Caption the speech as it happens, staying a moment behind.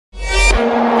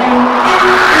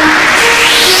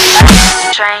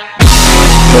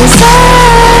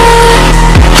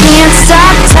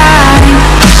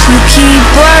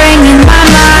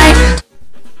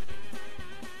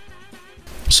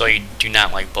do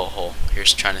not like butthole.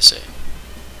 Here's trying to say.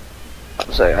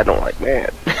 I'm saying I don't like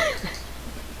man.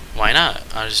 Why not?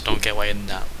 I just don't get why you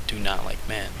do not like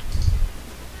man.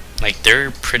 Like, they're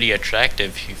pretty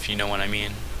attractive, if you know what I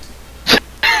mean.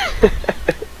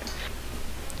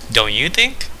 Don't you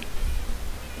think?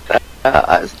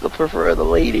 I still prefer the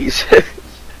ladies.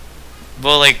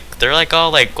 Well, like, they're like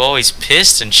all like always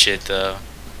pissed and shit though.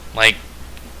 Like,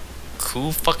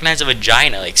 who fucking has a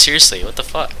vagina? Like, seriously, what the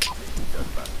fuck?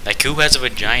 Like, who has a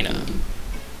vagina?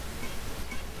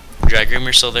 Drag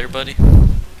Reamer still there, buddy?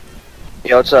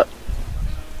 Yo, what's up?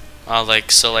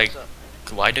 Like, so like,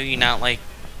 why do you not like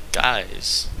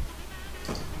guys?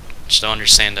 Just don't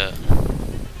understand that.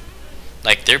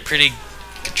 Like, they're pretty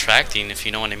attracting, if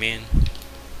you know what I mean.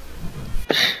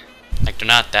 Like, they're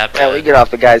not that bad. Yeah, we get off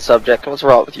the guy's subject. What's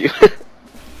wrong with you?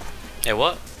 Hey,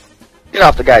 what? Get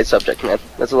off the guy's subject, man.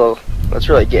 That's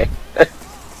really gay.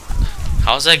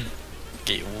 How's that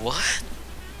gay? What?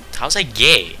 How's that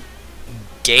gay?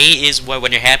 Gay is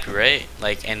when you're happy, right?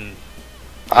 Like, and...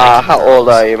 How old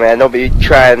are you, man? Don't be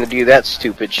trying to do that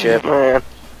stupid shit, man.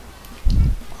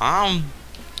 I'm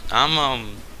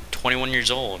 21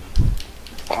 years old.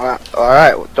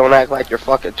 Alright, don't act like you're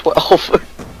fucking 12.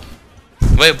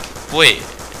 Wait.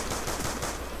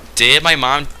 Did my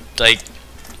mom, like,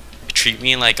 treat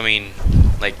me like, I mean,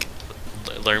 like,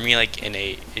 learn me, like, in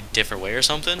a different way or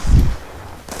something?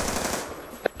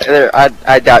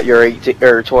 I doubt you're 18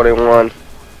 or 21.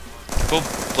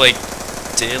 But, like,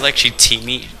 did, like, she treat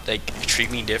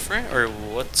me different? Or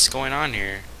what's going on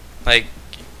here? Like,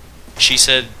 she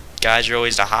said guys are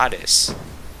always the hottest.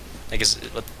 Like,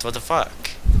 what the fuck?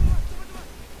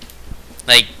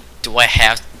 Like, do I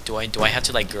have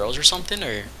to like girls or something,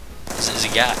 or is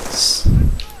it guys?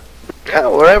 Yeah,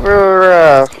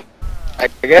 whatever, I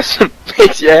guess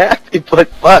makes you happy, but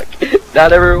fuck,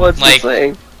 not everyone's like, the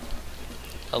same.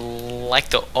 Like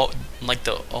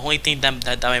the only thing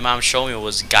that my mom showed me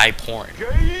was guy porn.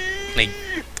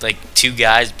 Like two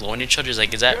guys blowing each other.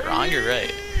 Like, is that wrong or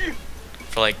right?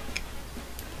 For like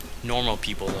normal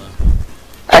people though.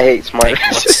 I hate smart Like,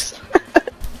 asses.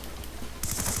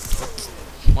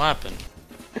 What happened?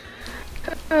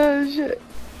 Oh shit.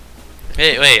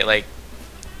 Wait, like,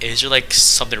 is there like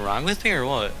something wrong with me or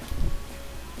what?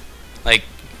 Like,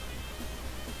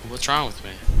 what's wrong with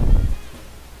me?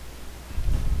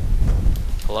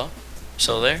 Hello?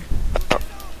 Still there? Oh,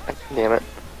 damn it.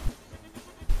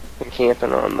 I'm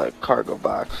camping on the cargo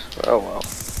box. Oh well.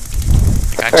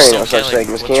 I There just ain't no don't such get, thing like,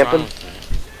 as what's wrong camping. with me?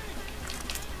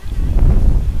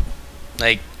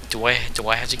 Like, do I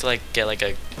have to like get like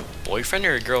a boyfriend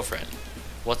or a girlfriend?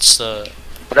 What's the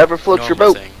Whatever floats your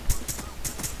normal boat. thing?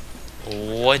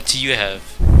 What do you have?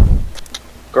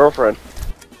 Girlfriend.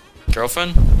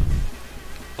 Girlfriend?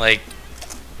 Like,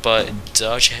 but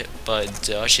does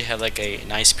she have like a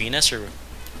nice penis or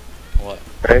what?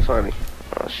 Very funny.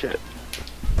 Oh shit.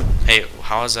 Hey,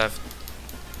 how is that?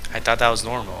 I thought that was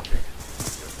normal.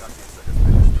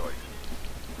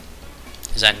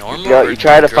 Is that normal? You know, you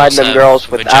try to find them girls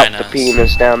without vaginas? the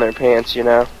penis down their pants, you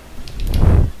know?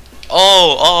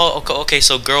 Oh, okay,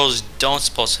 so girls don't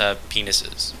supposed to have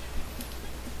penises.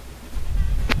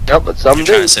 Yep, but some You're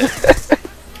do. trying to say.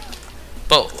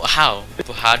 But how?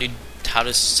 How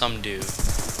does some do?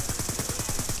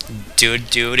 Do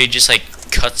they just like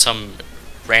cut some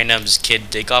random's kid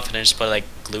dick off and then just put like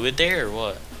glue it there or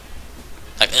what?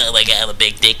 Like, oh my god, I have a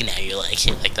big dick now. You're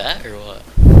like that or what?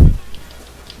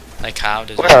 Like, how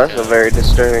does? Well, that's a very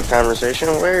disturbing conversation.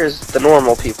 Where is the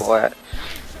normal people at?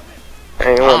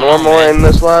 Anyone normal in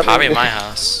this lobby? Probably in my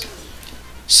house.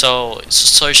 So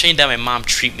you're saying that my mom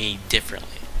treat me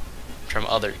differently from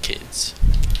other kids?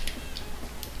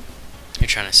 You're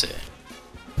trying to say?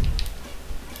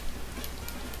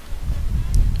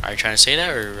 Are you trying to say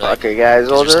that or? Like, Okay, guys,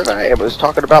 older than I was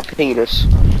talking about penis.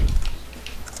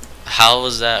 how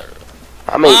was that?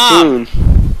 I'm 18.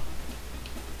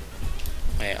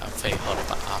 Wait, hold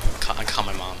up. I'm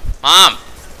calling my mom. Mom!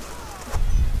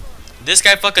 This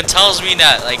guy fucking tells me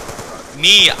that, like,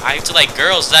 I have to like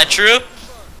girls. Is that true?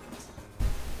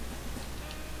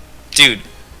 Dude,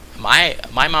 my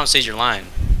mom says you're lying.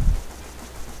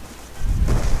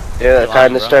 Yeah, that's lying,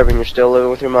 kind of disturbing. You're still living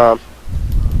with your mom.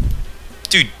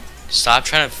 Dude, stop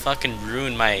trying to fucking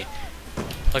ruin my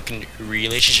fucking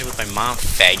relationship with my mom,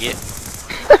 faggot.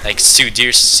 Like,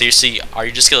 dude, seriously, are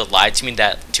you just gonna lie to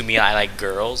me I like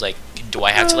girls? Like, do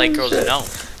I have to like girls? Shit. No.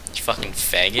 You fucking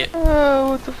faggot. Oh,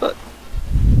 what the fuck?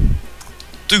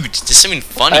 Dude, this isn't even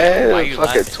funny. Why are you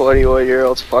fucking laughing?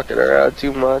 21-year-olds fucking around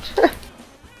too much.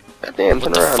 Goddamn, What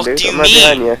turn the around, fuck dude. do you I'm right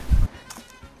behind mean? you.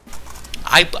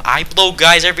 I blow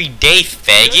guys every day,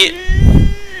 faggot.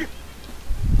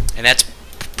 and that's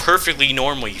perfectly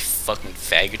normal. You fucking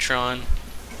faggotron.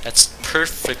 That's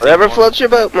perfectly Whatever normal. floats your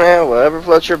boat, man. Whatever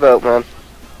floats your boat, man.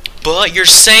 But you're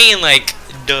saying like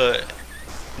the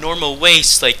normal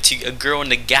waist, like to a girl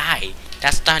and a guy.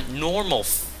 That's not normal,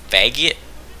 faggot.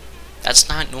 That's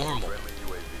not normal.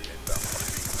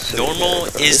 Normal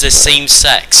is the same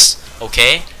sex,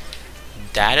 okay?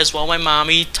 That is what my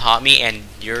mommy taught me, and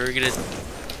you're gonna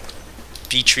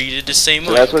be treated the same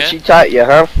way. That's okay? what she taught you,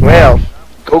 huh? Well,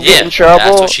 go get in that's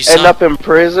trouble, what she end saw. up in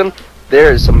prison.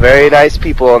 There's some very nice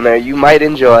people in there you might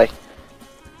enjoy.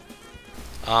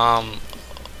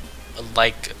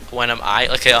 Like when I'm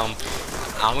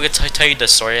gonna tell you the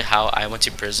story of how I went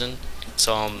to prison.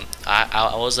 So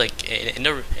I was like in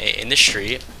the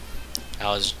street. I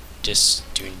was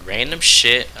just doing random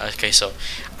shit. Okay, so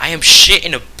I am shit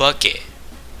in a bucket,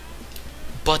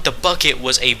 but the bucket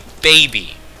was a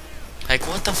baby. Like,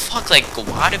 what the fuck? Like,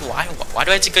 why do I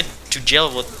have to go to jail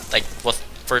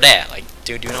for that? Like,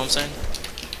 dude, you know what I'm saying?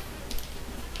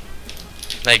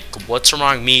 Like, what's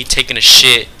wrong with me taking a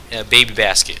shit in a baby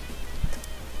basket?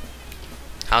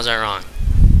 How's that wrong?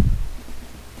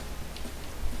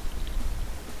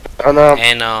 I know.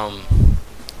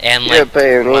 And You're like,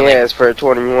 paying when, the ass for a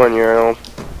 21-year-old.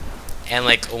 and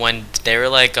like when they were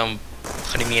like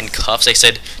putting me in cuffs, they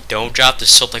said, "Don't drop the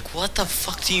soap." Like, what the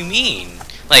fuck do you mean?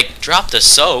 Like, drop the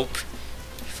soap?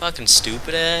 You fucking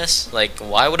stupid ass. Like,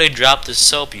 why would I drop the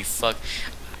soap? You fuck.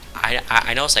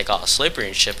 I know it's like all slippery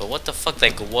and shit, but what the fuck?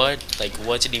 Like, what? Like,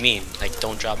 what did he mean? Like,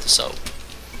 don't drop the soap.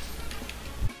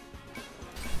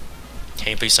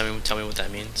 Can you please tell me what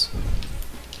that means?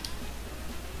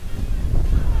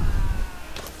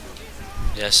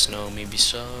 Yes, no, maybe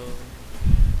so.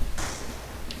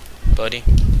 Buddy?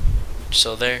 You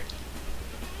still there?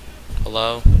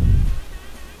 Hello?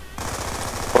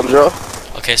 Bonjour.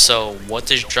 Okay, so what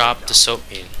does drop the soap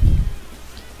mean?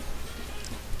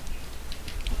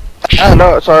 I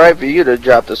know it's alright for you to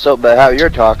drop the soap, but how you're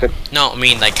talking. No, I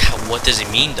mean, like, what does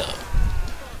it mean, though?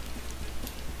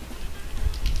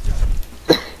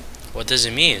 What does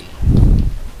it mean?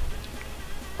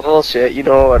 Bullshit, you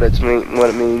know what it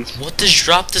means. What does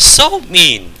drop the soap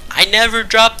mean? I never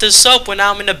drop the soap when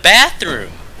I'm in the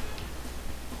bathroom.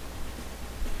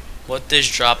 What does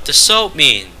drop the soap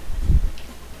mean?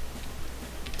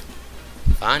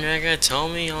 Fine, you're not gonna tell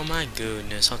me? Oh my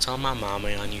goodness, I'll tell my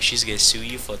mama on you. She's gonna sue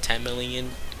you for 10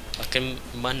 million fucking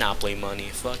Monopoly money.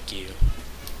 Fuck you.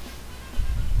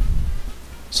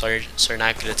 So you're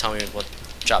not gonna tell me what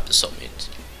drop the soap means?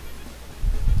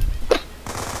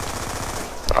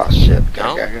 Oh shit.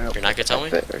 No? You're not gonna tell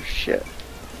me? Shit.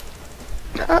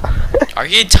 Are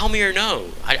you gonna tell me or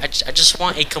no? I just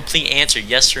want a complete answer,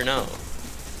 yes or no.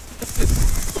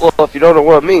 Well, if you don't know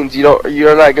what it means,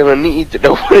 you're not gonna need to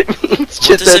know what it means. What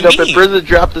Just does end it up in mean? prison,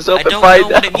 drop the soap, I and don't find know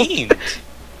what out. it means.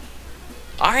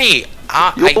 Alright,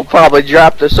 You'll probably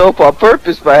drop the soap on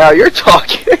purpose by how you're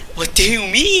talking. what do you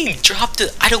mean? Drop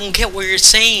the... I don't get what you're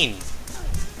saying.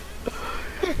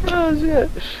 Oh shit.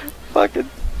 Fucking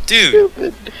Dude,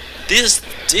 stupid. this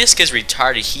guy's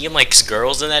retarded. He likes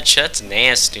girls in that shit. That's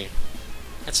nasty.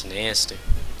 That's nasty.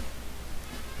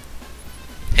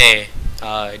 Hey,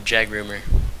 Jag Rumor.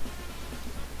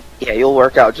 Yeah, you'll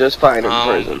work out just fine in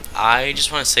prison. I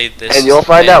just want to say this. And you'll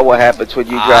find out what happens when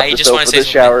you drop the soap in the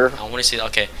shower. I want to say,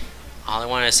 okay. I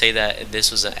want to say that this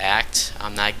was an act.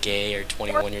 I'm not gay or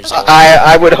 21 years old.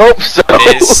 I would hope so.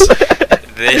 This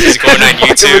is going on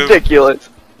YouTube. Ridiculous.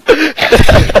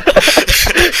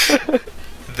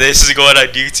 This is going on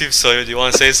YouTube. So do you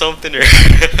want to say something or?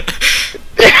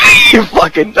 You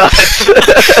fucking nuts.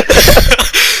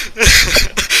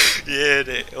 Yeah,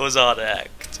 it was all an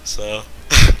act. So.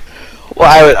 Well,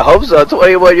 I would hope so.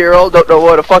 21-year-old don't know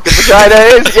what a fucking vagina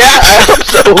is. Yeah, I hope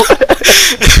so.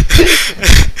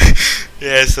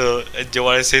 Yeah, so do you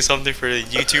want to say something for the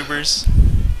YouTubers?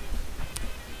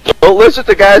 Don't listen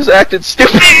to guys acting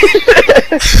stupid.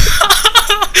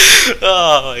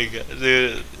 Oh my god,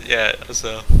 dude. Yeah,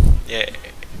 so yeah,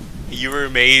 you were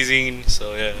amazing.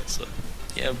 So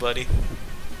yeah, buddy.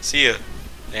 See ya,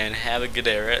 and have a good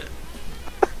day, right?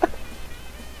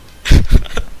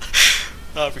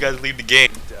 Oh, I forgot to leave the game.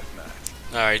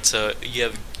 Alright, so you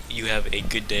have a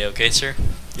good day, okay, sir?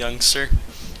 Young sir?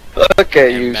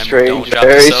 Okay, and you remember, strange,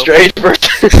 very strange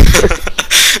person.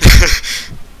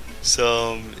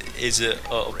 So, is it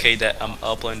okay that I'm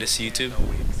uploading this to YouTube?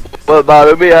 What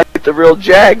about me? I get the real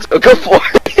Jags. So go for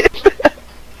it.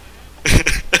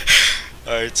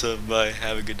 Alright, so bye.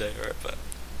 Have a good day. Alright, bye.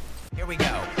 Here we go.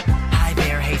 Hi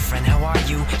there, hey friend, how are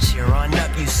you? Cheer on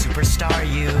up, you superstar,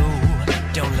 you.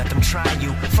 Don't let them try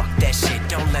you. Fuck that shit,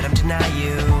 don't let them deny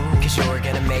you. 'Cause Cause you're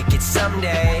gonna make it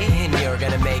someday, and you're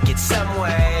gonna make it some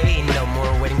way. No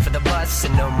more waiting for the bus,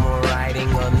 and no more riding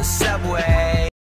on the subway.